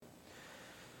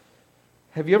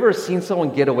Have you ever seen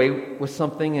someone get away with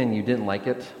something and you didn't like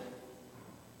it?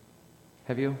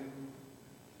 Have you?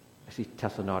 I see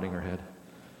Tessa nodding her head.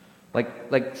 Like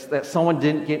that someone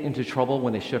didn't get into trouble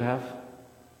when they should have,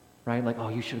 right? Like, oh,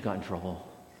 you should have gotten in trouble,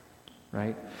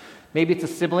 right? Maybe it's a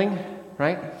sibling,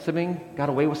 right? Sibling got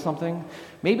away with something.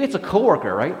 Maybe it's a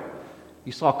coworker, right?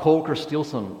 You saw a coworker steal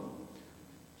some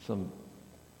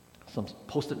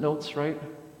Post-it notes, right?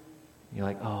 You're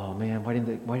like, oh man, why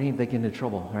didn't they get into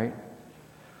trouble, right?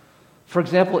 For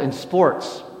example, in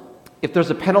sports, if there's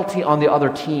a penalty on the other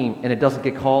team and it doesn't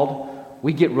get called,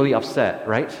 we get really upset,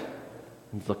 right?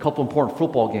 There's a couple important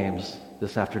football games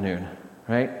this afternoon,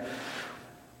 right?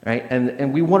 Right?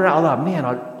 And we wonder out loud, man,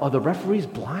 are the referees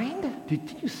blind?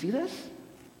 Did you see this?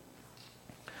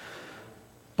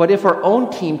 But if our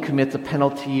own team commits a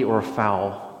penalty or a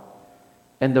foul,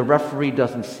 and the referee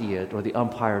doesn't see it, or the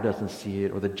umpire doesn't see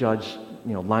it, or the judge,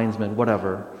 linesman,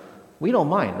 whatever, we don't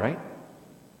mind, right?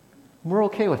 We're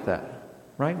okay with that,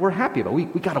 right? We're happy about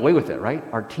it. We got away with it, right?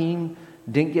 Our team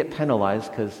didn't get penalized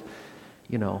because,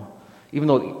 even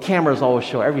though cameras always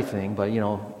show everything, but,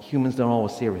 humans don't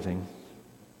always see everything.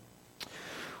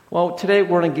 Well, today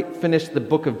we're going to finish the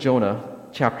book of Jonah,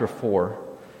 chapter 4.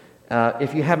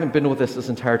 If you haven't been with us this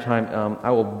entire time, I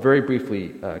will very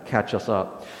briefly catch us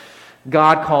up.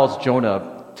 God calls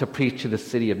Jonah to preach to the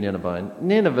city of Nineveh, and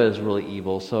Nineveh is really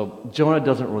evil, so Jonah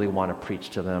doesn't really want to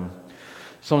preach to them.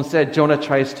 So instead, Jonah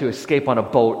tries to escape on a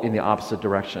boat in the opposite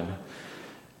direction.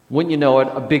 Wouldn't you know it,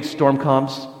 a big storm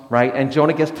comes, right? And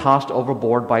Jonah gets tossed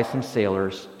overboard by some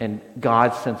sailors, and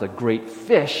God sends a great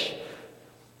fish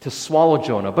to swallow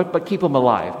Jonah, but keep him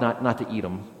alive, not to eat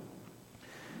him.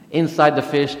 Inside the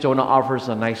fish, Jonah offers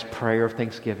a nice prayer of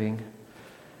thanksgiving.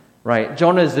 Right,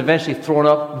 Jonah is eventually thrown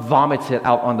up, vomited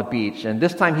out on the beach, and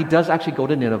this time he does actually go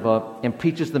to Nineveh and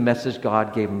preaches the message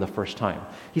God gave him the first time.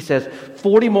 He says,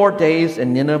 40 more days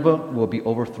and Nineveh will be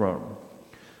overthrown.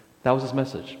 That was his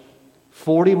message.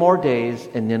 40 more days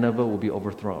and Nineveh will be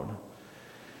overthrown.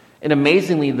 And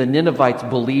amazingly, the Ninevites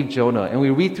believed Jonah, and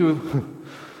we read through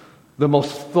the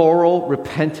most thorough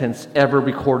repentance ever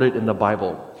recorded in the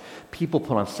Bible. People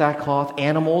put on sackcloth.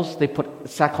 Animals, they put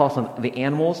sackcloth on the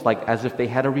animals, like as if they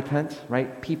had to repent,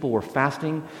 right? People were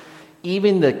fasting.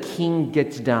 Even the king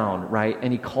gets down, right?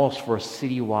 And he calls for a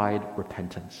citywide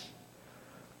repentance.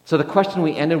 So the question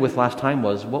we ended with last time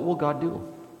was, what will God do?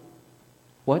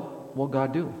 What will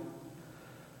God do?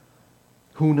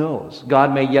 Who knows?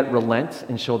 God may yet relent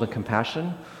and show them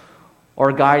compassion,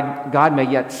 or God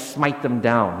may yet smite them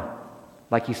down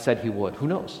like he said he would. Who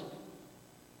knows?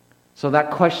 So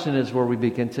that question is where we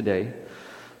begin today.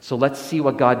 So let's see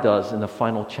what God does in the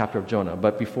final chapter of Jonah.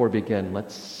 But before we begin,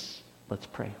 let's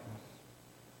pray.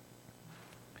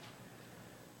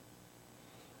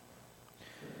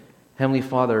 Heavenly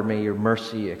Father, may your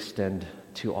mercy extend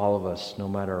to all of us, no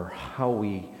matter how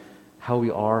we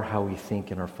are, how we think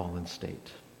in our fallen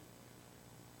state.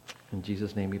 In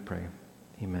Jesus' name we pray.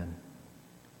 Amen.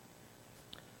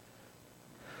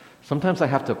 Sometimes I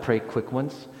have to pray quick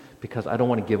ones, because I don't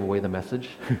want to give away the message.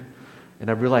 And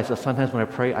I realized that sometimes when I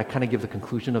pray, I kind of give the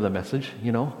conclusion of the message,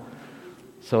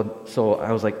 So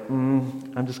I was like,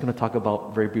 I'm just going to talk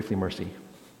about very briefly mercy.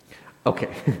 Okay.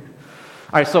 All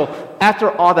right, so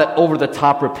after all that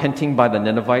over-the-top repenting by the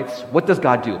Ninevites, what does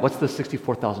God do? What's the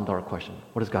 $64,000 question?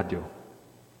 What does God do?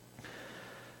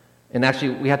 And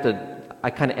actually, I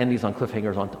kind of end these on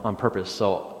cliffhangers on purpose.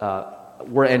 So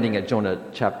we're ending at Jonah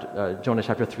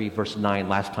chapter 3, verse 9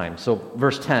 last time. So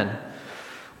verse 10,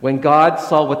 when God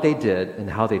saw what they did and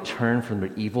how they turned from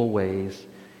their evil ways,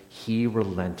 he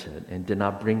relented and did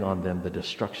not bring on them the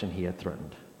destruction he had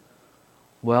threatened.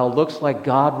 Well, looks like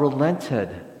God relented.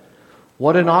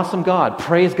 What an awesome God.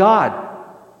 Praise God.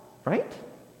 Right?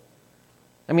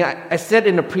 I mean, I said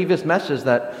in the previous message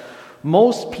that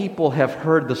most people have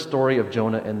heard the story of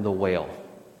Jonah and the whale.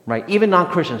 Right? Even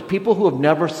non-Christians, people who have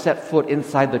never set foot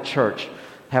inside the church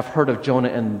have heard of Jonah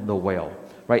and the whale.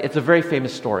 Right? It's a very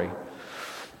famous story.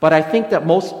 But I think that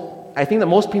most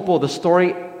people, the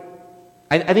story,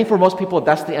 I think for most people,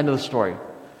 that's the end of the story.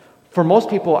 For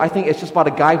most people, I think it's just about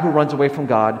a guy who runs away from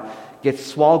God, gets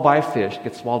swallowed by a fish,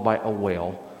 gets swallowed by a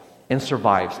whale, and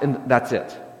survives. And that's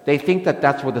it. They think that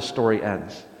that's where the story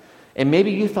ends. And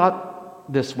maybe you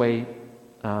thought this way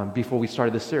before we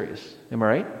started this series. Am I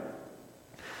right?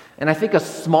 And I think a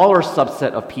smaller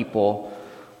subset of people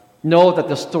know that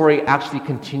the story actually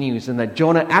continues and that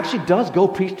Jonah actually does go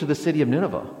preach to the city of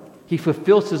Nineveh. He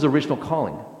fulfills his original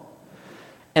calling.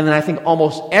 And then I think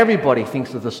almost everybody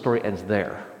thinks that the story ends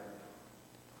there.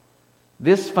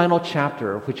 This final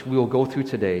chapter, which we will go through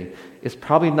today, is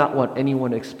probably not what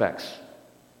anyone expects.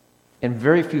 And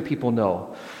very few people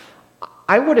know.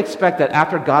 I would expect that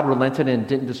after God relented and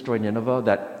didn't destroy Nineveh,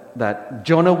 that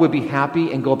Jonah would be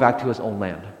happy and go back to his own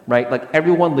land, right? Like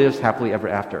everyone lives happily ever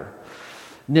after.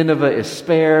 Nineveh is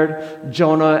spared.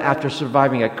 Jonah, after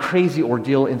surviving a crazy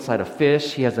ordeal inside a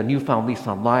fish, he has a newfound lease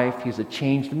on life. He's a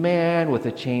changed man with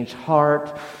a changed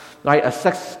heart, right? A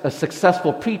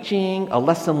successful preaching, a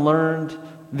lesson learned,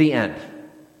 the end,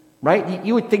 right?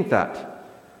 You would think that.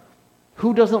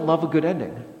 Who doesn't love a good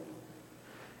ending?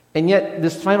 And yet,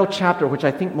 this final chapter, which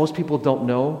I think most people don't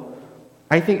know,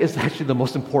 I think is actually the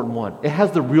most important one. It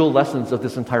has the real lessons of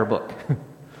this entire book.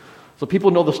 So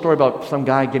people know the story about some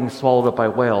guy getting swallowed up by a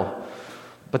whale,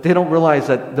 but they don't realize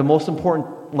that the most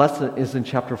important lesson is in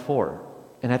chapter 4.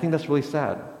 And I think that's really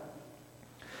sad.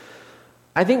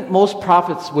 I think most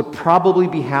prophets would probably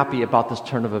be happy about this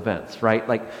turn of events, right?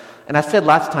 And I said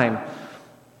last time,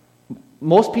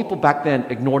 most people back then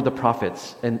ignored the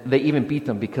prophets, and they even beat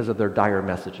them because of their dire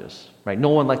messages, right? No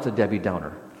one likes a Debbie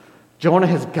Downer. Jonah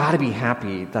has got to be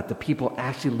happy that the people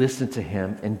actually listened to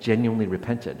him and genuinely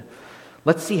repented.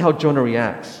 Let's see how Jonah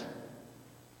reacts.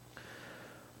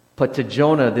 But to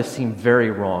Jonah, this seemed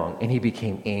very wrong, and he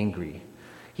became angry.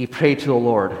 He prayed to the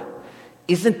Lord,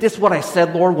 "Isn't this what I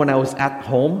said, Lord, when I was at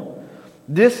home?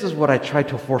 This is what I tried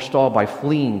to forestall by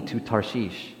fleeing to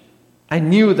Tarshish. I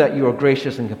knew that you are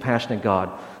gracious and compassionate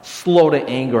God, slow to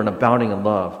anger and abounding in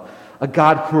love, a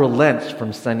God who relents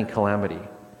from sending calamity.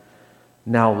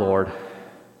 Now, Lord,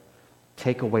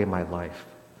 take away my life,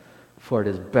 for it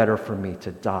is better for me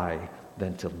to die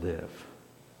than to live."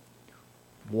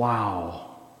 Wow.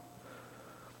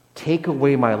 Take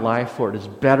away my life, for it is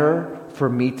better for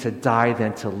me to die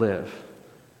than to live.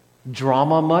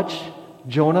 Drama much,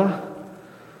 Jonah?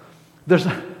 There's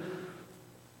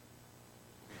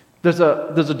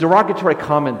a derogatory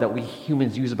comment that we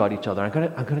humans use about each other. I'm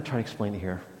gonna try to explain it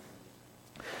here.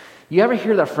 You ever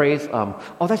hear that phrase,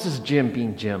 "Oh, that's just Jim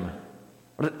being Jim"?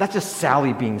 Or, "That's just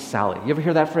Sally being Sally." You ever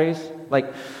hear that phrase?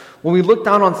 Like, when we look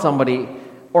down on somebody,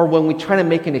 or when we try to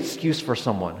make an excuse for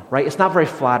someone, right? It's not very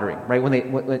flattering, right?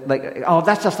 When "Oh,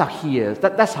 that's just how he is.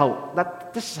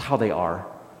 This is how they are."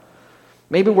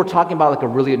 Maybe we're talking about like a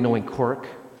really annoying quirk,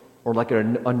 or like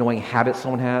an annoying habit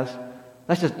someone has.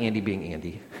 That's just Andy being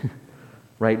Andy,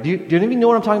 right? Do any of you know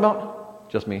what I'm talking about?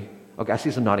 Just me. Okay, I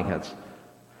see some nodding heads.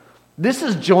 This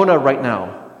is Jonah right now.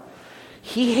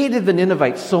 He hated the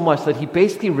Ninevites so much that he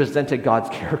basically resented God's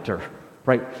character,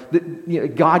 right?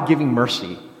 God giving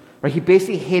mercy, right? He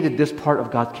basically hated this part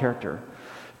of God's character.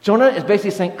 Jonah is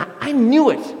basically saying, I knew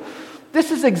it.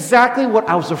 This is exactly what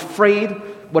I was afraid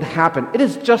would happen. It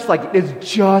is just like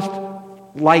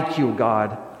you,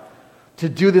 God, to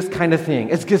do this kind of thing.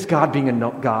 It's just God being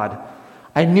a God.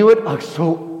 I knew it.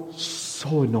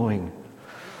 So annoying.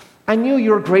 I knew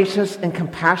you were gracious and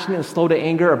compassionate and slow to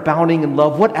anger, abounding in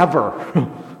love, whatever.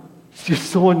 It's just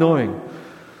so annoying.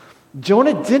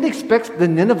 Jonah didn't expect the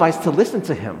Ninevites to listen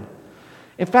to him.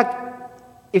 In fact,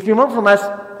 if you remember from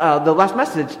the last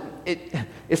message,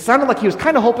 it sounded like he was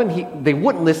kind of hoping they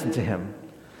wouldn't listen to him.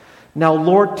 Now,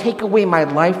 Lord, take away my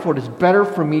life, for it is better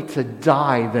for me to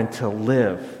die than to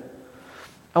live.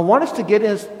 I want us to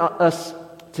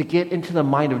get into the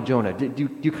mind of Jonah. Do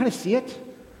you kind of see it?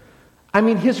 I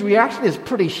mean, his reaction is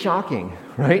pretty shocking,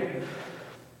 right?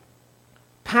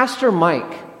 Pastor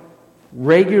Mike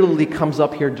regularly comes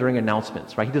up here during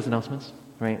announcements, right? He does announcements,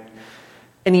 right?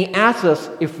 And he asks us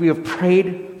if we have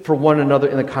prayed for one another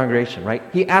in the congregation, right?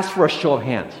 He asks for a show of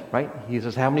hands, right? He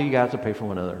says, how many of you guys have prayed for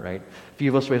one another, right? A few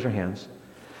of us raise our hands.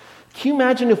 Can you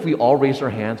imagine if we all raised our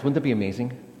hands? Wouldn't that be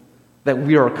amazing? That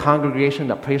we are a congregation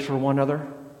that prays for one another?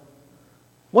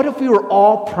 What if we were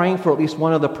all praying for at least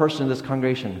one other person in this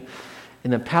congregation?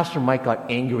 And then Pastor Mike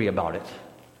got angry about it.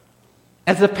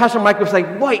 As if Pastor Mike was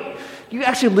like, wait, you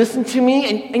actually listen to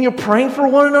me and you're praying for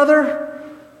one another?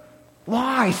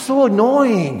 Why? So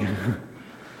annoying.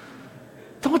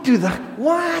 Don't do that.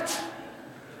 What?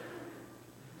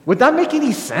 Would that make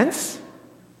any sense?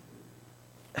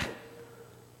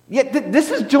 Yet this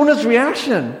is Jonah's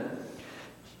reaction.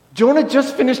 Jonah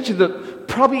just finished to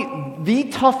probably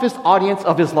the toughest audience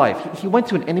of his life. He went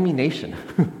to an enemy nation,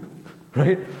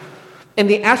 right? And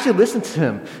they actually listened to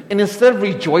him. And instead of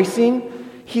rejoicing,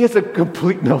 he has a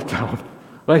complete meltdown.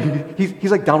 Right?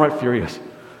 He's like downright furious.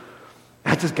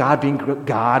 That's just God being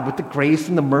God with the grace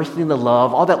and the mercy and the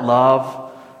love, all that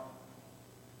love.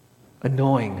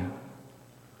 Annoying.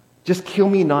 Just kill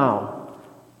me now.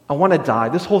 I want to die.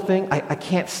 This whole thing, I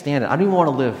can't stand it. I don't even want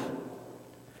to live.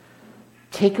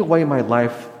 Take away my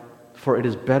life, for it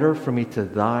is better for me to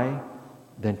die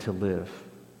than to live.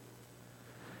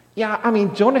 Yeah, I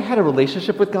mean, Jonah had a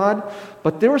relationship with God,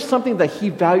 but there was something that he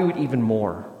valued even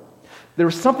more. There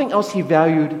was something else he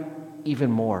valued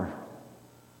even more.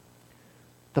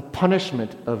 The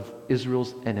punishment of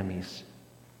Israel's enemies.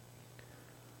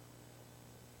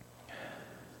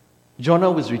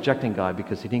 Jonah was rejecting God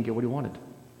because he didn't get what he wanted.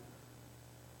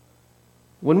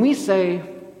 When we say,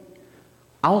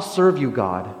 I'll serve you,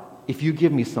 God, if you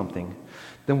give me something,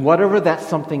 then whatever that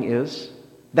something is,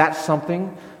 that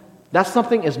something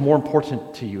is more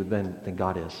important to you than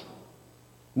God is.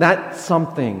 That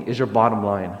something is your bottom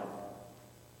line.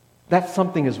 That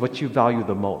something is what you value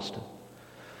the most.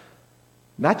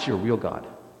 That's your real God.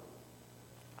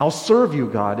 I'll serve you,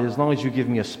 God, as long as you give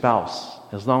me a spouse,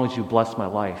 as long as you bless my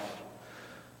life,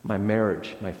 my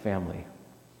marriage, my family.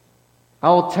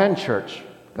 I'll attend church,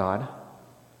 God,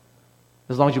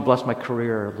 as long as you bless my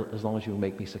career, as long as you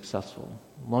make me successful,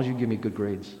 as long as you give me good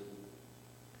grades.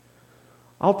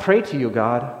 I'll pray to you,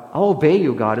 God. I'll obey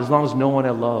you, God, as long as no one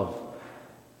I love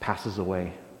passes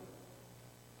away.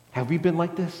 Have we been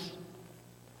like this?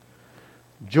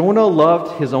 Jonah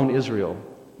loved his own Israel,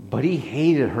 but he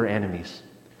hated her enemies.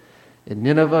 In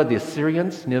Nineveh, the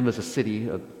Assyrians, Nineveh is a city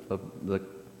of the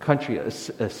country,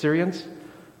 Assyrians,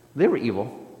 they were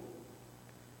evil.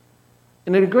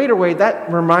 And in a greater way,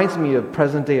 that reminds me of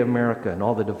present-day America and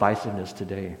all the divisiveness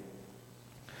today.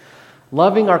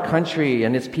 Loving our country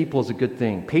and its people is a good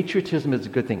thing. Patriotism is a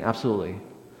good thing, absolutely.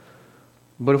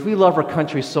 But if we love our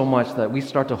country so much that we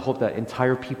start to hope that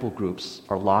entire people groups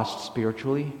are lost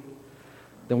spiritually,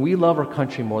 then we love our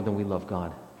country more than we love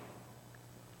God.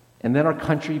 And then our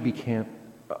country becomes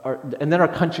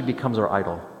our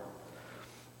idol.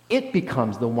 It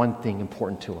becomes the one thing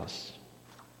important to us.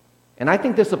 And I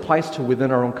think this applies to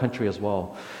within our own country as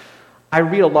well. I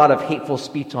read a lot of hateful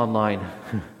speech online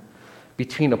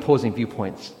between opposing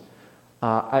viewpoints.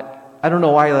 I don't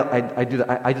know why I do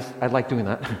that. I like doing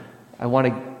that. I want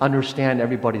to understand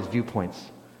everybody's viewpoints.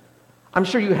 I'm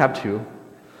sure you have too.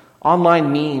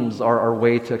 Online memes are our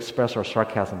way to express our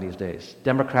sarcasm these days.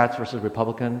 Democrats versus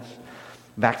Republicans,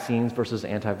 vaccines versus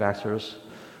anti-vaxxers,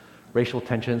 racial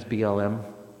tensions, BLM.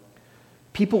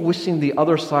 People wishing the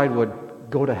other side would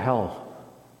go to hell,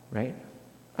 right?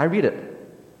 I read it.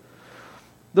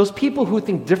 Those people who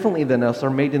think differently than us are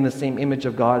made in the same image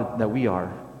of God that we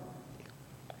are.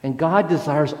 And God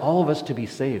desires all of us to be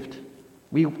saved.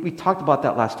 We talked about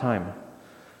that last time.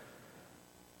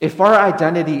 If our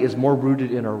identity is more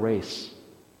rooted in our race,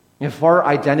 if our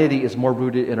identity is more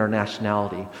rooted in our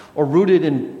nationality, or rooted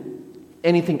in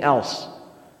anything else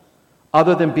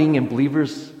other than being in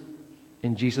believers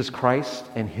in Jesus Christ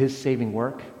and His saving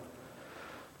work,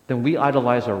 then we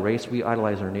idolize our race, we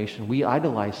idolize our nation, we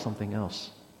idolize something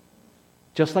else.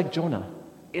 Just like Jonah.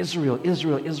 Israel,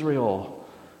 Israel, Israel.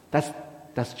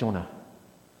 That's Jonah.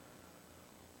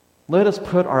 Let us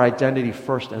put our identity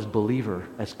first as believer,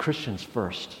 as Christians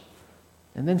first,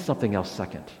 and then something else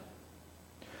second.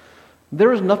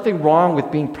 There is nothing wrong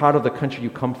with being proud of the country you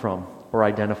come from or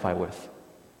identify with.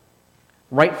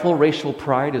 Rightful racial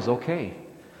pride is okay.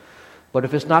 But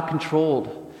if it's not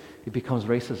controlled, it becomes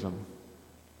racism.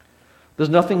 There's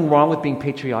nothing wrong with being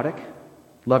patriotic,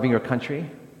 loving your country.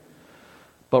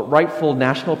 But rightful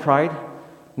national pride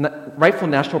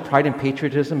and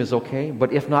patriotism is okay.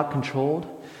 But if not controlled,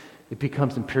 it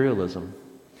becomes imperialism.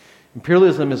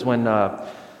 Imperialism is when a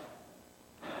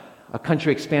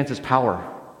country expands its power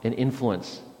and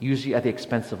influence, usually at the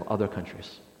expense of other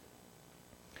countries.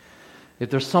 If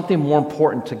there's something more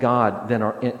important to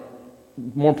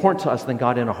us than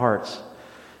God in our hearts,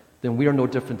 then we are no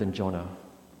different than Jonah.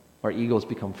 Our egos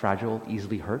become fragile,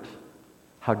 easily hurt.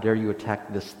 How dare you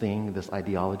attack this thing, this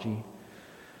ideology?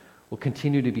 We'll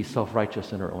continue to be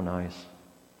self-righteous in our own eyes.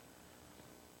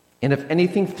 And if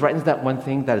anything threatens that one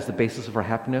thing that is the basis of our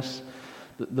happiness,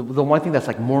 the one thing that's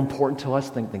like more important to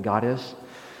us than God is,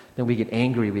 then we get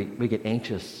angry, we get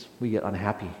anxious, we get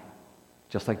unhappy,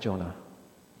 just like Jonah.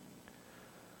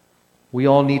 We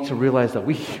all need to realize that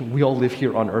we all live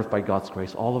here on earth by God's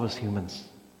grace, all of us humans.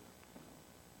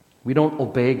 We don't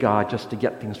obey God just to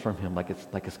get things from Him like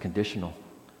it's conditional.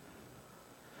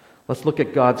 Let's look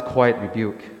at God's quiet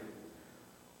rebuke.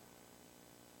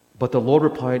 But the Lord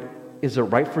replied, "Is it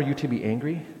right for you to be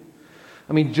angry?"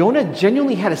 I mean, Jonah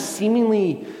genuinely had a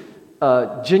seemingly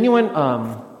genuine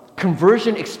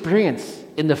conversion experience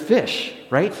in the fish,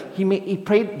 right? He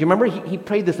prayed. Do you remember? He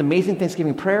prayed this amazing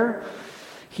Thanksgiving prayer.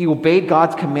 He obeyed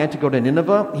God's command to go to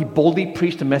Nineveh. He boldly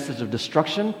preached a message of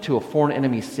destruction to a foreign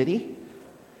enemy city.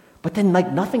 But then,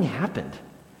 nothing happened.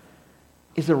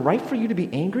 Is it right for you to be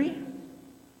angry?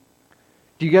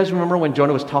 Do you guys remember when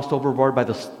Jonah was tossed overboard by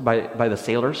the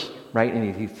sailors, right?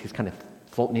 And he's kind of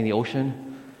floating in the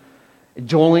ocean.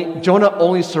 Jonah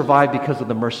only survived because of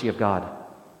the mercy of God.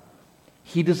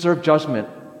 He deserved judgment,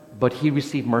 but he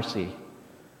received mercy.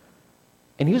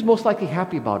 And he was most likely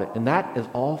happy about it, and that is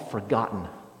all forgotten.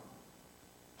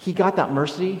 He got that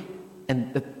mercy,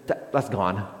 and that's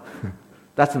gone.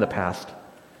 That's in the past.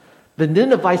 The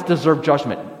Ninevites deserved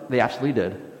judgment. They absolutely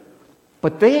did.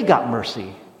 But they got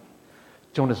mercy.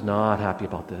 Jonah's not happy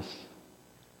about this.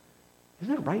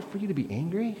 Isn't it right for you to be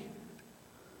angry?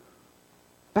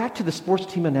 Back to the sports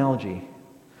team analogy.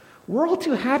 We're all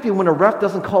too happy when a ref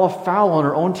doesn't call a foul on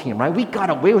our own team, right? We got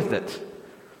away with it.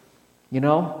 You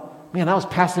know? Man, that was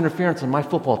pass interference on my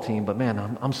football team, but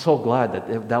man, I'm so glad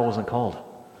that wasn't called.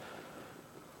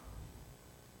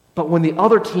 But when the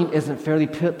other team isn't fairly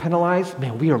penalized,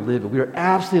 man, we are livid. We are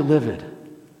absolutely livid.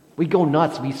 We go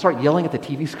nuts. We start yelling at the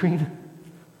TV screen.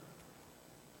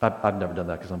 I've never done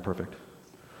that because I'm perfect.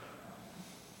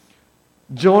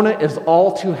 Jonah is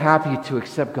all too happy to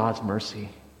accept God's mercy.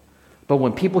 But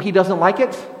when people he doesn't like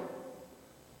it,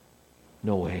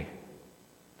 no way.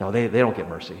 No, they don't get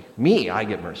mercy. Me, I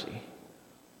get mercy.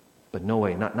 But no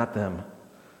way, not them.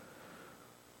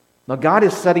 Now God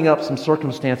is setting up some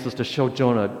circumstances to show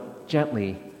Jonah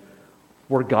gently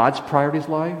where God's priorities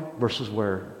lie versus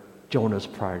where Jonah's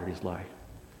priorities lie.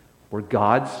 Where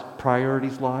God's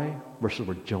priorities lie versus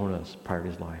where Jonah's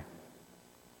priorities lie.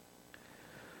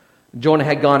 Jonah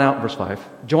had gone out, verse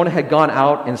 5. Jonah had gone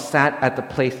out and sat at the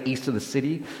place east of the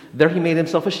city. There he made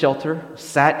himself a shelter,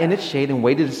 sat in its shade, and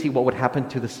waited to see what would happen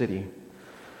to the city.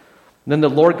 Then the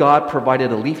Lord God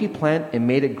provided a leafy plant and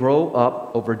made it grow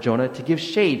up over Jonah to give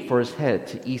shade for his head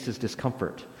to ease his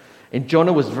discomfort. And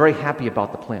Jonah was very happy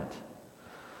about the plant.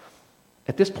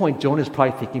 At this point, Jonah is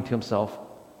probably thinking to himself,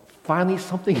 finally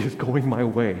something is going my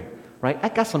way, right? I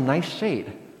got some nice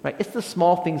shade, right? It's the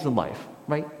small things in life,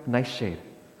 right? Nice shade.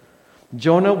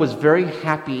 Jonah was very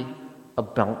happy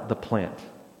about the plant.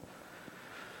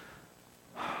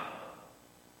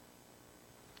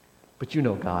 But you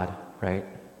know God, right?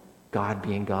 God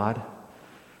being God.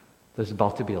 There's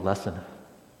about to be a lesson.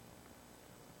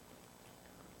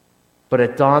 But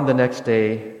at dawn the next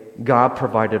day, God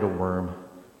provided a worm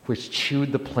which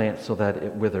chewed the plant so that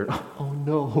it withered. Oh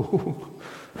no!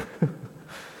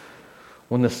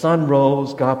 When the sun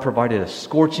rose, God provided a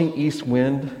scorching east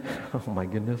wind. Oh my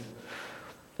goodness.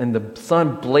 And the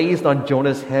sun blazed on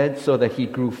Jonah's head so that he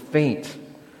grew faint.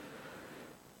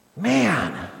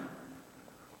 Man!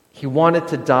 He wanted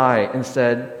to die and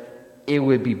said, it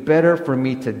would be better for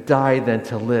me to die than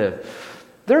to live.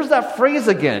 There's that phrase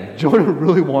again. Jonah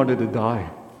really wanted to die.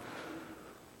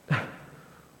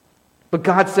 But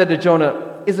God said to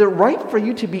Jonah, is it right for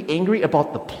you to be angry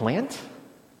about the plant?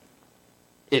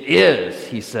 It is,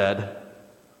 he said.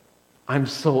 I'm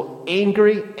so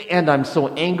angry,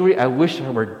 I wish I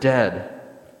were dead.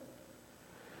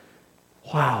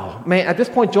 Wow. Man, at this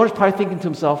point, Jonah's probably thinking to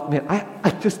himself, man, I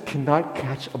just cannot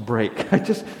catch a break. I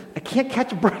can't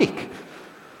catch a break.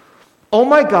 Oh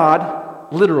my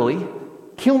God, literally,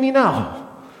 kill me now.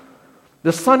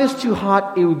 The sun is too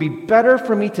hot. It would be better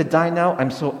for me to die now.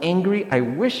 I'm so angry. I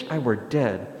wish I were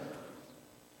dead.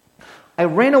 I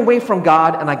ran away from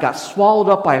God and I got swallowed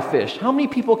up by a fish. How many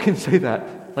people can say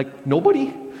that? Like,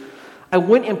 nobody? I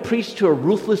went and preached to a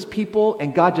ruthless people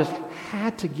and God just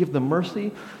had to give them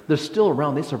mercy. They're still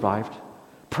around. They survived.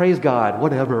 Praise God,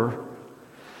 whatever.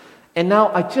 And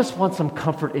now I just want some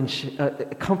comfort and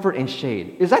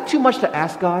shade. Is that too much to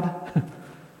ask God?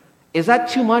 Is that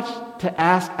too much to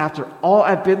ask after all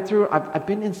I've been through? I've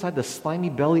been inside the slimy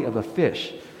belly of a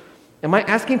fish. Am I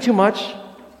asking too much?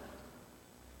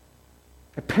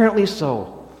 Apparently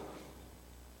so.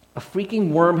 A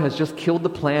freaking worm has just killed the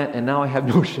plant and now I have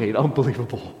no shade.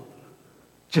 Unbelievable.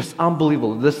 Just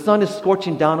unbelievable. The sun is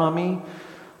scorching down on me.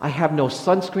 I have no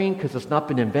sunscreen because it's not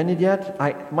been invented yet.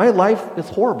 My life is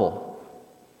horrible.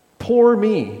 Poor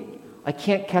me. I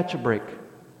can't catch a break.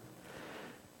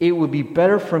 It would be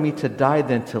better for me to die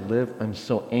than to live. I'm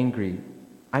so angry.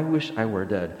 I wish I were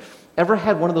dead. Ever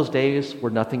had one of those days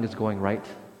where nothing is going right?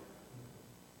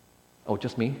 Oh,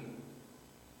 just me?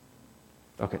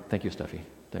 Okay, thank you, Steffi.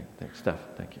 Thanks, Steph.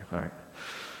 Thank you. All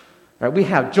right, we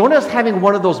have Jonah's having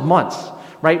one of those months,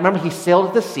 right? Remember, he sailed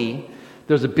at the sea.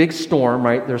 There's a big storm,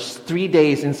 right? There's 3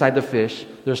 days inside the fish.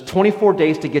 There's 24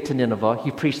 days to get to Nineveh.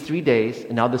 He preached 3 days,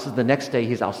 and now this is the next day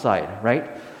he's outside,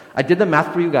 right? I did the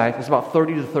math for you guys. It's about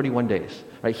 30 to 31 days,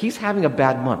 right? He's having a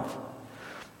bad month.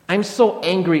 I'm so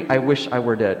angry, I wish I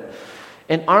were dead.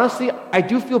 And honestly, I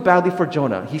do feel badly for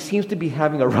Jonah. He seems to be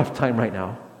having a rough time right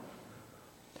now.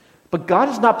 But God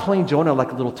is not playing Jonah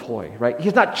like a little toy, right?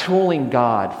 He's not trolling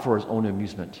God for his own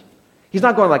amusement. He's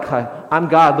not going like, I'm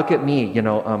God, look at me,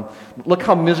 look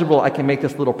how miserable I can make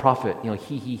this little prophet,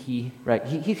 he, right?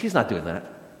 He's not doing that.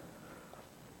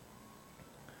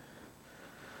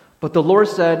 But the Lord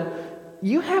said,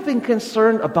 you have been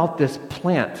concerned about this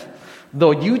plant,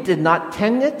 though you did not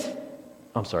tend it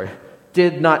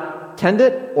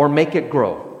or make it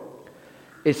grow.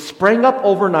 It sprang up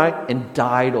overnight and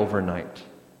died overnight.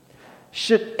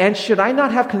 Should I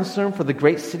not have concern for the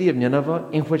great city of Nineveh,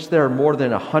 in which there are more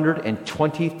than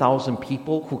 120,000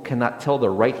 people who cannot tell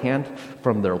their right hand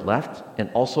from their left,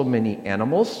 and also many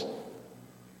animals?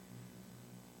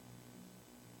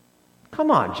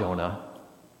 Come on, Jonah.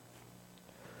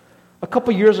 A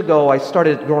couple years ago, I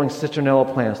started growing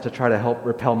citronella plants to try to help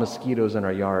repel mosquitoes in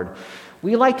our yard.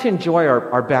 We like to enjoy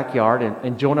our backyard,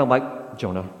 and Jonathan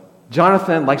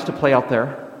likes to play out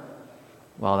there.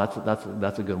 Wow,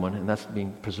 that's a good one, and that's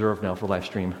being preserved now for live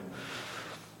stream.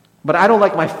 But I don't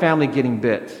like my family getting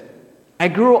bit. I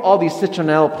grew all these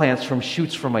citronella plants from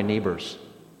shoots from my neighbors.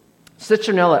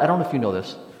 Citronella, I don't know if you know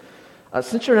this.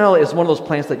 Citronella is one of those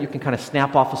plants that you can kind of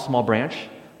snap off a small branch,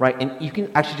 right? And you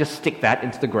can actually just stick that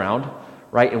into the ground,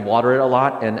 right, and water it a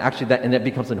lot, and actually it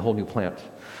becomes a whole new plant.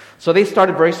 So they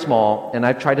started very small, and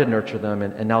I've tried to nurture them,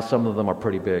 and now some of them are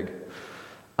pretty big.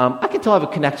 I can tell I have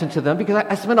a connection to them because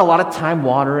I spend a lot of time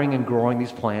watering and growing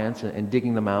these plants and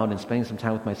digging them out and spending some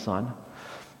time with my son.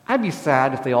 I'd be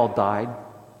sad if they all died,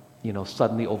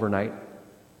 suddenly overnight.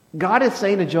 God is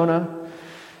saying to Jonah,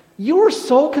 you were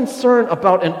so concerned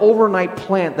about an overnight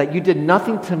plant that you did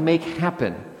nothing to make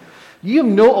happen. You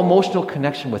have no emotional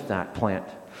connection with that plant.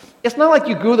 It's not like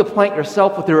you grew the plant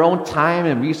yourself with your own time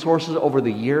and resources over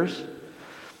the years.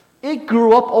 It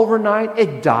grew up overnight.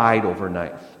 It died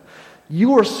overnight.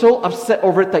 You were so upset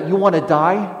over it that you want to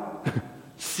die?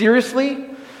 Seriously?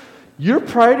 Your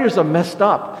priorities are messed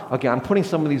up. Okay, I'm putting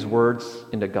some of these words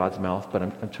into God's mouth, but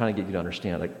I'm trying to get you to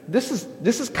understand. Like this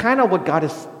is kind of what God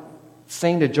is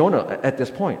saying to Jonah at this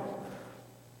point.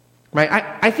 Right?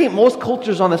 I think most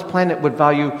cultures on this planet would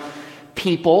value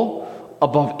people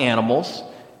above animals,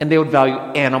 and they would value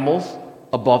animals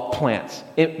above plants.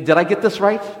 Did I get this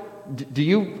right?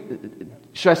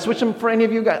 Should I switch them for any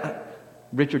of you guys?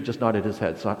 Richard just nodded his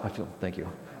head, so I feel, thank you.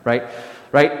 Right?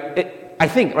 I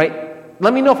think, right?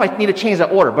 Let me know if I need to change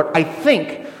that order, but I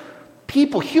think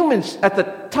humans at the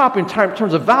top in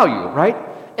terms of value, right?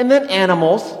 And then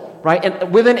animals, right?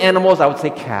 And within animals, I would say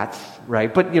cats,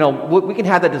 right? But, we can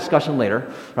have that discussion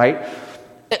later, right?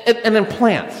 And then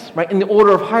plants, right? In the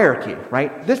order of hierarchy,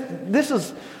 right? This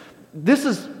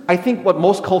is, I think, what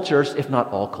most cultures, if not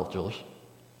all cultures,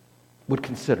 would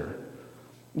consider.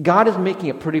 God is making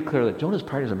it pretty clear that Jonah's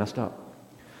priorities are messed up.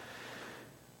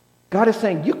 God is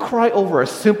saying, you cry over a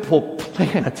simple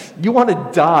plant. You want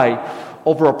to die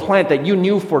over a plant that you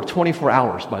knew for 24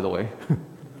 hours, by the way.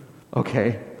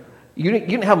 Okay? You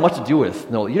didn't have much to do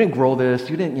with. No, you didn't grow this.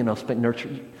 You didn't, spend nurture.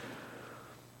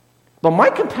 But my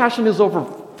compassion is over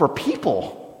for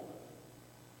people.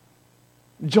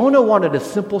 Jonah wanted a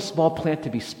simple, small plant to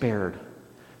be spared,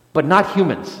 but not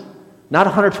humans. Not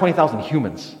 120,000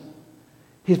 humans.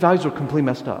 His values were completely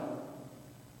messed up.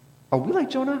 Are we like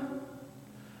Jonah?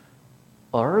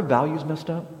 Are our values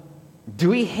messed up? Do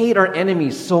we hate our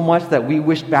enemies so much that we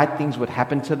wish bad things would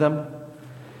happen to them?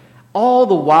 All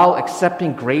the while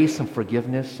accepting grace and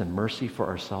forgiveness and mercy for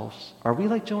ourselves. Are we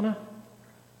like Jonah?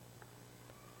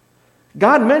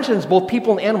 God mentions both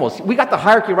people and animals. We got the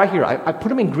hierarchy right here. I put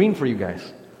them in green for you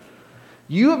guys.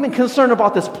 You have been concerned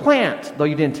about this plant, though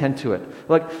you didn't tend to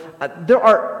it. There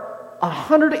are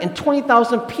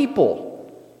 120,000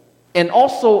 people and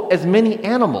also as many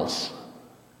animals.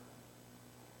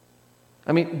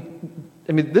 I mean,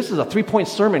 this is a 3-point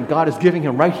sermon God is giving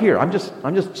him right here. I'm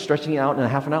just stretching it out in a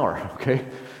half an hour, okay?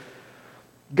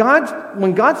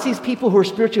 When God sees people who are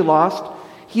spiritually lost,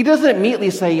 he doesn't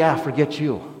immediately say, yeah, forget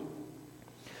you.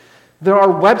 There are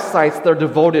websites that are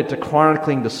devoted to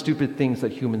chronicling the stupid things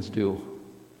that humans do.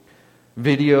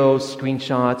 Videos,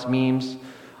 screenshots, memes.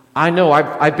 I know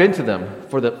I've been to them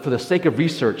for the sake of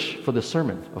research for the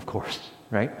sermon, of course,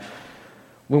 right?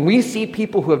 When we see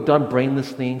people who have done brainless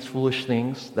things, foolish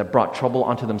things that brought trouble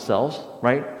onto themselves,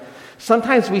 right?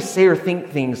 Sometimes we say or think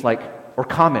things like, or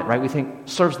comment, right? We think,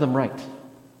 serves them right?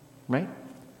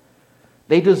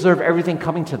 They deserve everything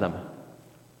coming to them,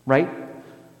 right?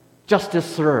 Justice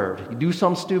served. You do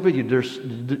something stupid,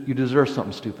 you deserve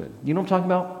something stupid. You know what I'm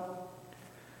talking about?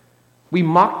 We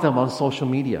mock them on social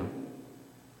media.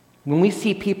 When we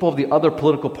see people of the other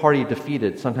political party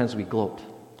defeated, sometimes we gloat.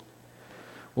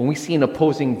 When we see an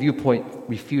opposing viewpoint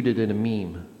refuted in a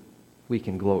meme, we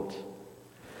can gloat.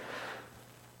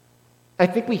 I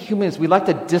think we humans, we like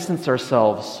to distance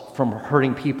ourselves from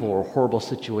hurting people or a horrible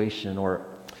situation or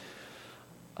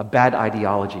a bad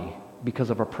ideology because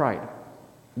of our pride.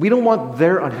 We don't want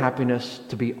their unhappiness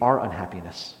to be our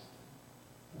unhappiness.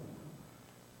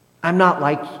 I'm not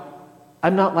like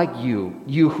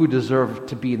you who deserve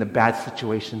to be in the bad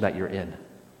situation that you're in.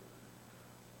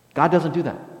 God doesn't do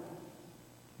that.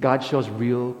 God shows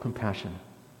real compassion,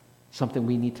 something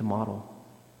we need to model.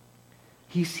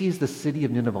 He sees the city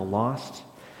of Nineveh lost,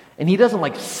 and he doesn't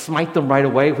like smite them right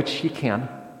away, which he can.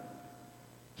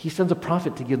 He sends a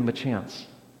prophet to give them a chance.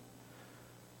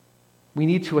 We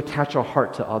need to attach our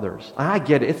heart to others. I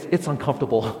get it. It's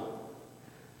uncomfortable.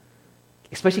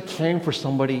 Especially caring for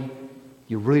somebody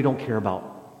you really don't care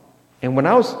about. And when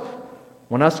I was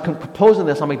proposing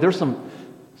this, I'm like, there's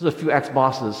a few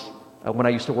ex-bosses when I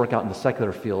used to work out in the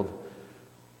secular field.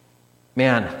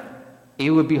 Man,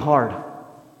 it would be hard.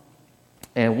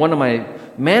 And one of my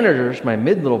managers, my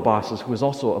mid-level bosses, who was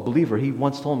also a believer, he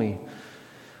once told me,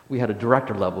 we had a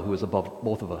director level who was above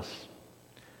both of us.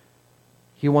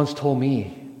 He once told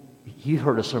me, he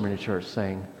heard a sermon in church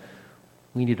saying,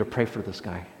 we need to pray for this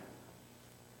guy.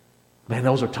 Man,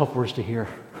 those are tough words to hear.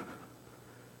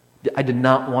 I did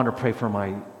not want to pray for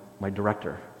my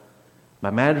director. My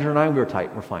manager and I, we were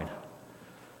tight, we're fine.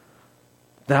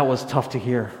 That was tough to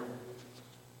hear.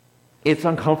 It's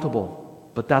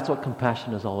uncomfortable, but that's what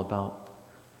compassion is all about.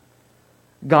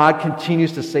 God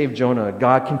continues to save Jonah.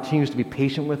 God continues to be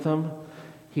patient with him.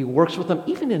 He works with him,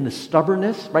 even in his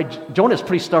stubbornness. Right? Jonah's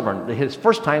pretty stubborn. His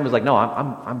first time was like, no,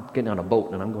 I'm getting on a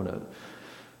boat and I'm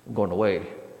going away.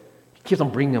 He keeps on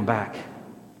bringing him back.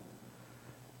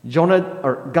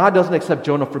 God doesn't accept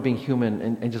Jonah for being human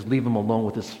and just leave him alone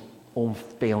with his own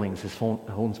failings, his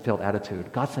own failed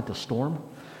attitude. God sent a storm.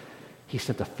 He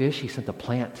sent a fish. He sent a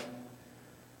plant.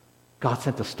 God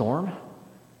sent a storm.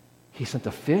 He sent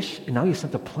a fish, and now he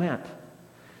sent a plant.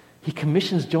 He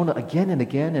commissions Jonah again and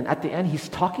again, and at the end, he's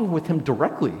talking with him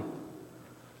directly.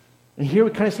 And here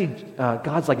we kind of see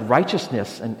God's like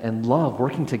righteousness and love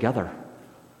working together.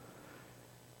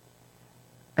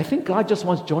 I think God just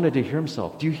wants Jonah to hear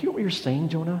himself. Do you hear what you're saying,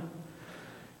 Jonah?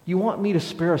 You want me to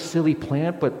spare a silly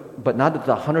plant, but not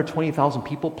the 120,000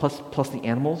 people plus the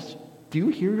animals? Do you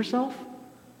hear yourself?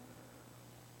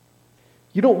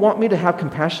 You don't want me to have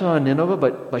compassion on Nineveh,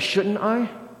 but shouldn't I?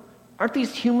 Aren't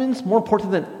these humans more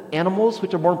important than animals,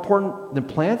 which are more important than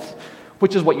plants?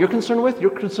 Which is what you're concerned with? You're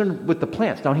concerned with the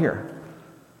plants down here.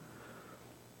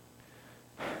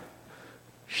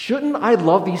 Shouldn't I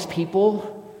love these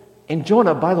people? And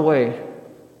Jonah, by the way,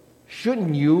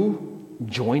 shouldn't you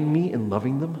join me in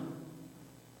loving them?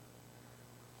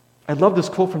 I love this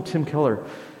quote from Tim Keller.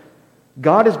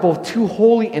 God is both too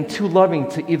holy and too loving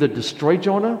to either destroy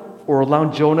Jonah or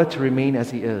allow Jonah to remain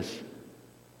as he is.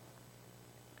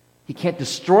 He can't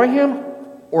destroy him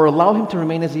or allow him to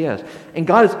remain as he is. And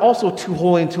God is also too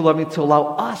holy and too loving to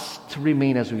allow us to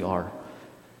remain as we are.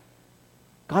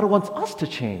 God wants us to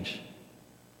change.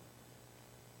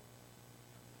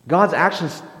 God's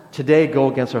actions today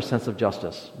go against our sense of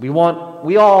justice. We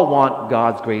all want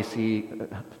God's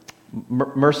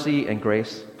mercy and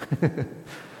grace,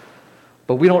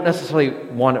 but we don't necessarily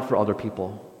want it for other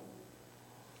people.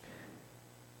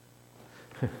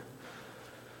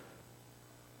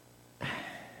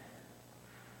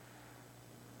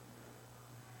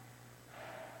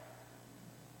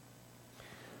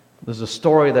 There's a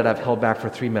story that I've held back for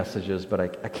 3 messages, but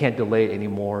I can't delay it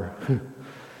anymore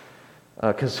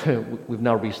because we've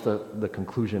now reached the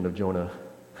conclusion of Jonah.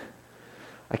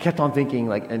 I kept on thinking,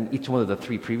 like, in each one of the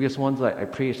 3 previous ones I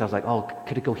preached, I was like, oh,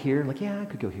 could it go here? Like, yeah, it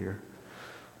could go here.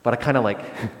 But I kind of like,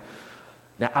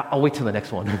 now I'll wait till the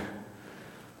next one.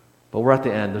 But we're at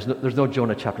the end. There's no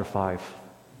Jonah chapter 5.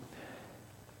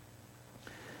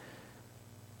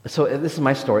 So this is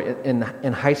my story. In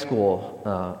high school,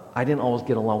 I didn't always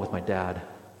get along with my dad.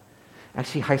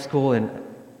 Actually, high school and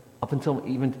up until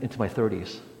even into my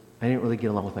 30s, I didn't really get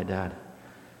along with my dad.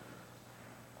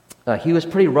 He was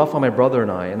pretty rough on my brother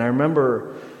and I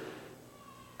remember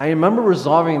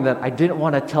resolving that I didn't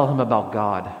want to tell him about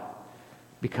God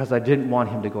because I didn't want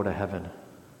him to go to heaven.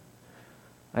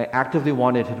 I actively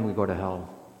wanted him to go to hell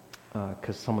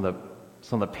because some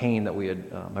of the pain that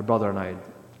my brother and I had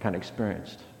kind of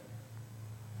experienced.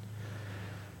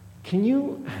 Can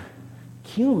you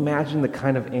imagine the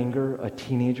kind of anger a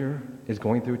teenager is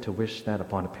going through to wish that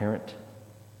upon a parent?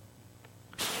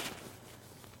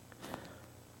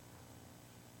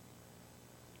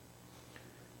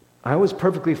 I was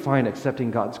perfectly fine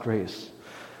accepting God's grace,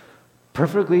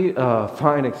 perfectly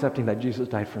fine accepting that Jesus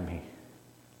died for me.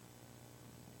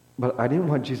 But I didn't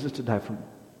want Jesus to die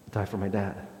for my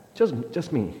dad.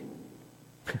 Just me.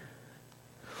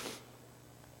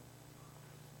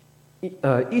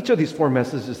 Each of these 4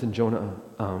 messages in Jonah,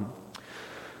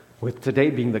 with today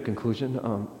being the conclusion,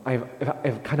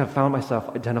 I've kind of found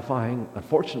myself identifying,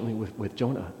 unfortunately, with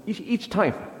Jonah. Each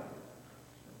time.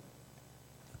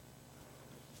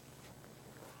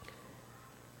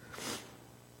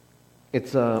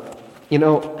 It's, you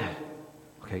know,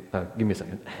 okay, give me a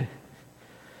second.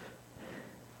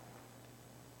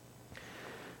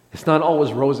 It's not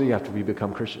always rosy after we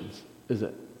become Christians, is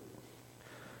it?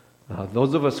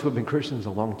 Those of us who have been Christians a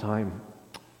long time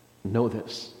know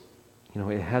this. You know,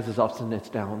 it has its ups and its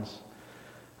downs.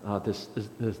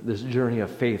 This journey of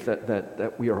faith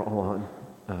that we are all on.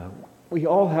 We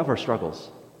all have our struggles.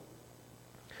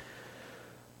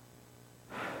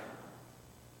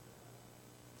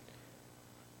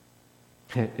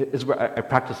 It's where I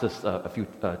practiced this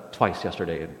twice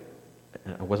yesterday,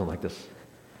 and it wasn't like this.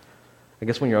 I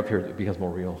guess when you're up here, it becomes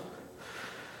more real.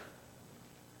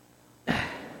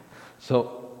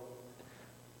 So,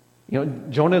 you know,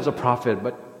 Jonah is a prophet,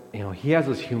 but you know he has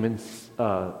his human,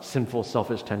 sinful,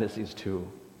 selfish tendencies too.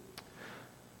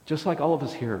 Just like all of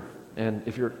us here, and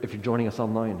if you're joining us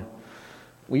online,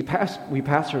 we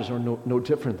pastors are no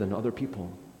different than other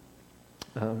people.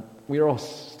 We are all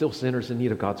still sinners in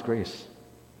need of God's grace.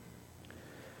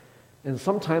 And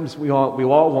sometimes we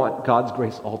all want God's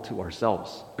grace all to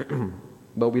ourselves,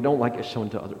 but we don't like it shown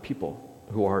to other people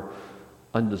who are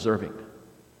undeserving.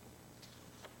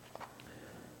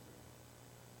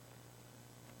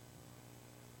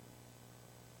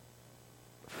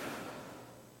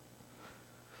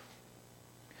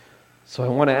 So I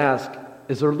want to ask,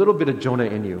 is there a little bit of Jonah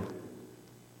in you,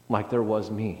 like there was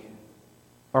me?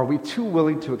 Are we too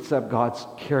willing to accept God's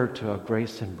character of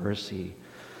grace and mercy,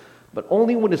 but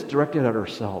only when it's directed at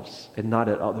ourselves and not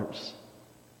at others?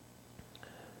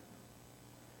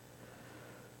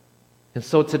 And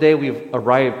so today we've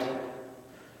arrived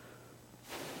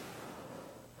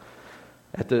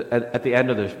at the end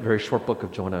of the very short book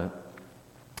of Jonah,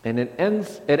 and it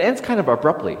ends kind of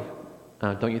abruptly,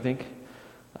 don't you think?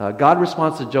 God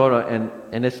responds to Jonah,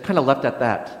 and it's kind of left at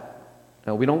that.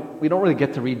 We don't really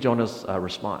get to read Jonah's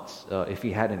response, if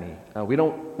he had any. We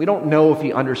don't know if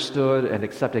he understood and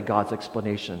accepted God's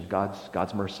explanation,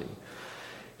 God's mercy.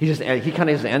 He kind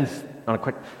of just ends on a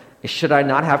quick. Should I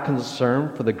not have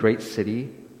concern for the great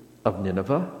city of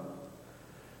Nineveh?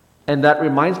 And that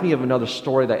reminds me of another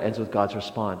story that ends with God's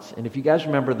response. And if you guys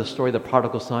remember the story of the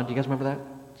prodigal son, do you guys remember that?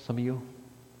 Some of you,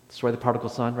 the story of the prodigal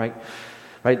son, right?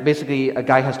 Right, basically, a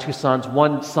guy has two sons.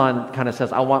 One son kind of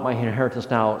says, "I want my inheritance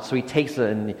now," so he takes it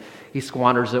and he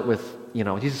squanders it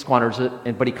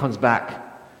but he comes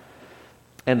back,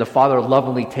 and the father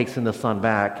lovingly takes in the son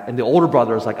back, and the older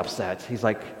brother is like upset. He's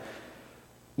like,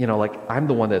 I'm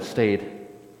the one that stayed.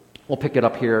 We'll pick it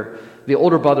up here. The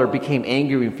older brother became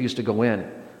angry and refused to go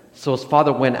in, so his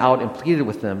father went out and pleaded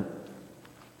with him.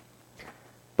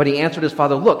 But he answered his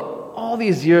father, "Look, all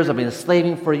these years I've been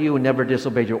slaving for you and never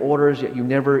disobeyed your orders, yet you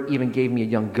never even gave me a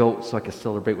young goat so I could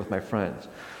celebrate with my friends.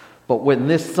 But when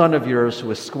this son of yours who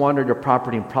has squandered your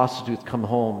property and prostitutes come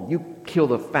home, you kill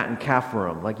the fattened calf for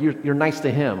him. Like you're nice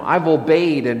to him. I've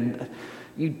obeyed and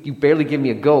you barely give me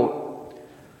a goat.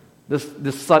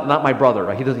 This son, not my brother,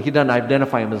 right? He doesn't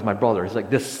identify him as my brother. He's like,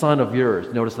 this son of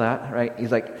yours. Notice that, right?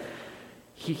 He's like,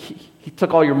 he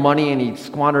took all your money and he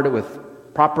squandered it with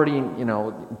property,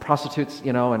 prostitutes,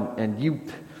 and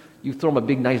you throw him a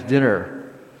big nice dinner.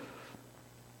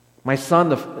 My son,"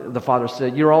 the father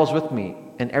said, "you're always with me,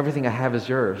 and everything I have is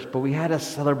yours. But we had to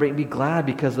celebrate and be glad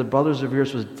because the brothers of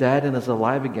yours was dead and is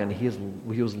alive again.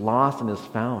 He was lost and is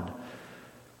found."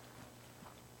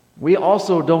 We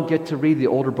also don't get to read the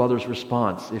older brother's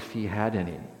response if he had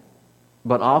any.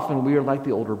 But often we are like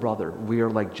the older brother. We are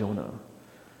like Jonah.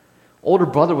 Older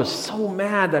brother was so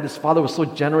mad that his father was so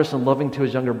generous and loving to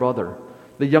his younger brother.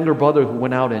 The younger brother who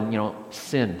went out and,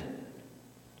 sinned.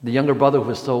 The younger brother who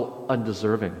was so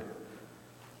undeserving.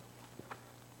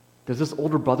 Does this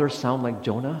older brother sound like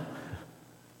Jonah?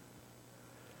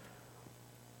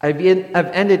 I've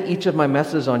ended each of my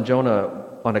messages on Jonah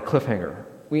on a cliffhanger.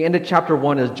 We ended chapter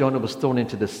 1 as Jonah was thrown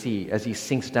into the sea. As he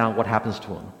sinks down, what happens to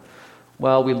him?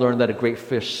 Well, we learned that a great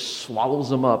fish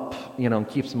swallows him up, and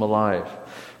keeps him alive.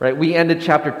 Right? We ended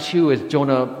chapter 2 as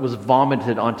Jonah was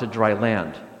vomited onto dry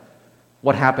land.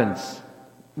 What happens?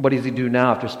 What does he do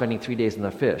now after spending 3 days in the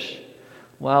fish?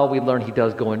 Well, we learned he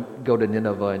does go to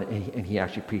Nineveh and he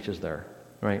actually preaches there.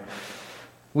 Right?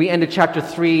 We ended chapter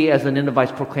 3 as the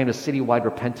Ninevites proclaimed a citywide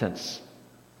repentance.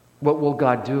 What will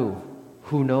God do?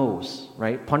 Who knows?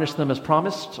 Right? Punish them as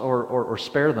promised or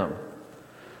spare them?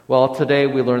 Well, today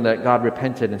we learn that God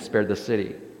repented and spared the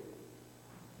city.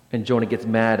 And Jonah gets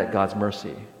mad at God's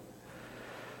mercy.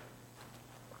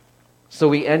 So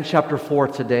we end chapter 4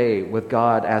 today with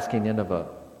God asking Nineveh,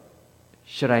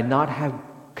 "Should I not have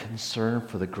concern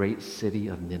for the great city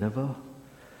of Nineveh?"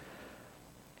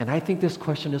 And I think this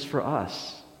question is for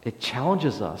us. It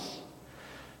challenges us.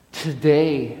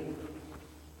 Today,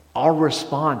 Our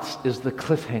response is the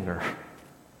cliffhanger.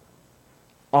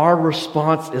 Our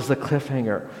response is the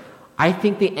cliffhanger. I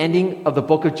think the ending of the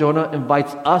book of Jonah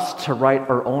invites us to write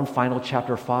our own final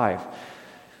chapter 5.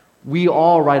 We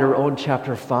all write our own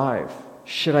chapter 5.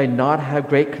 Should I not have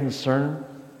great concern?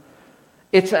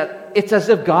 It's as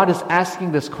if God is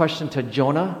asking this question to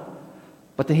Jonah,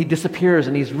 but then he disappears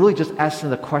and he's really just asking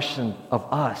the question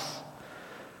of us.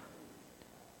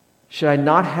 Should I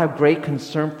not have great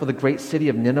concern for the great city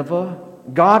of Nineveh?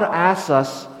 God asks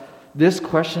us this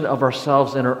question of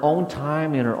ourselves in our own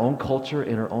time, in our own culture,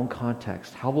 in our own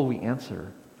context. How will we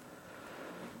answer?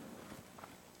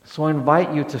 So I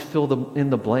invite you to fill in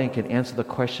the blank and answer the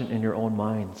question in your own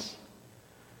minds.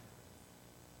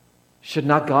 Should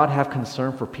not God have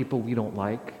concern for people we don't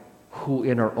like, who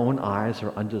in our own eyes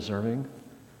are undeserving?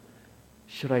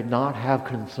 Should I not have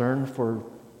concern for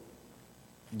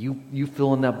you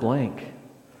fill in that blank?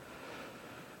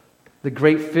 The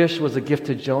great fish was a gift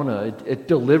to Jonah. It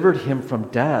delivered him from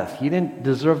death. He didn't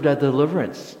deserve that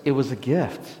deliverance. It was a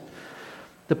gift.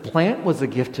 The plant was a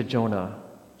gift to Jonah.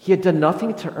 He had done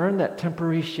nothing to earn that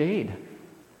temporary shade.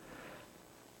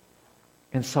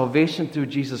 And salvation through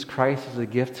Jesus Christ is a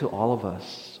gift to all of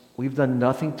us. We've done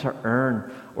nothing to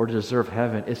earn or deserve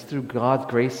heaven. It's through God's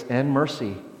grace and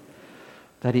mercy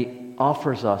that He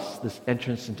offers us this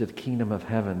entrance into the kingdom of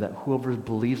heaven, that whoever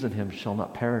believes in Him shall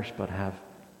not perish but have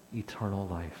eternal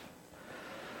life.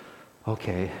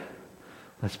 Okay,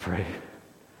 let's pray.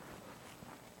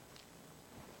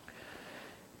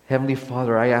 Heavenly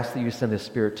Father, I ask that you send the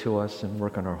Spirit to us and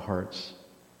work on our hearts.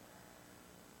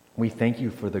 We thank you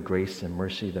for the grace and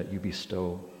mercy that you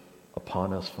bestow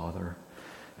upon us, Father.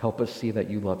 Help us see that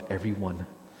you love everyone,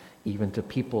 even to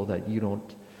people that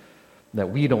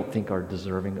we don't think are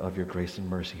deserving of your grace and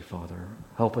mercy, Father.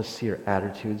 Help us see our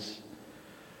attitudes,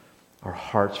 our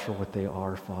hearts for what they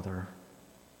are, Father.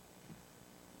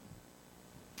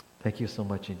 Thank you so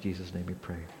much. In Jesus' name we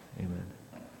pray. Amen.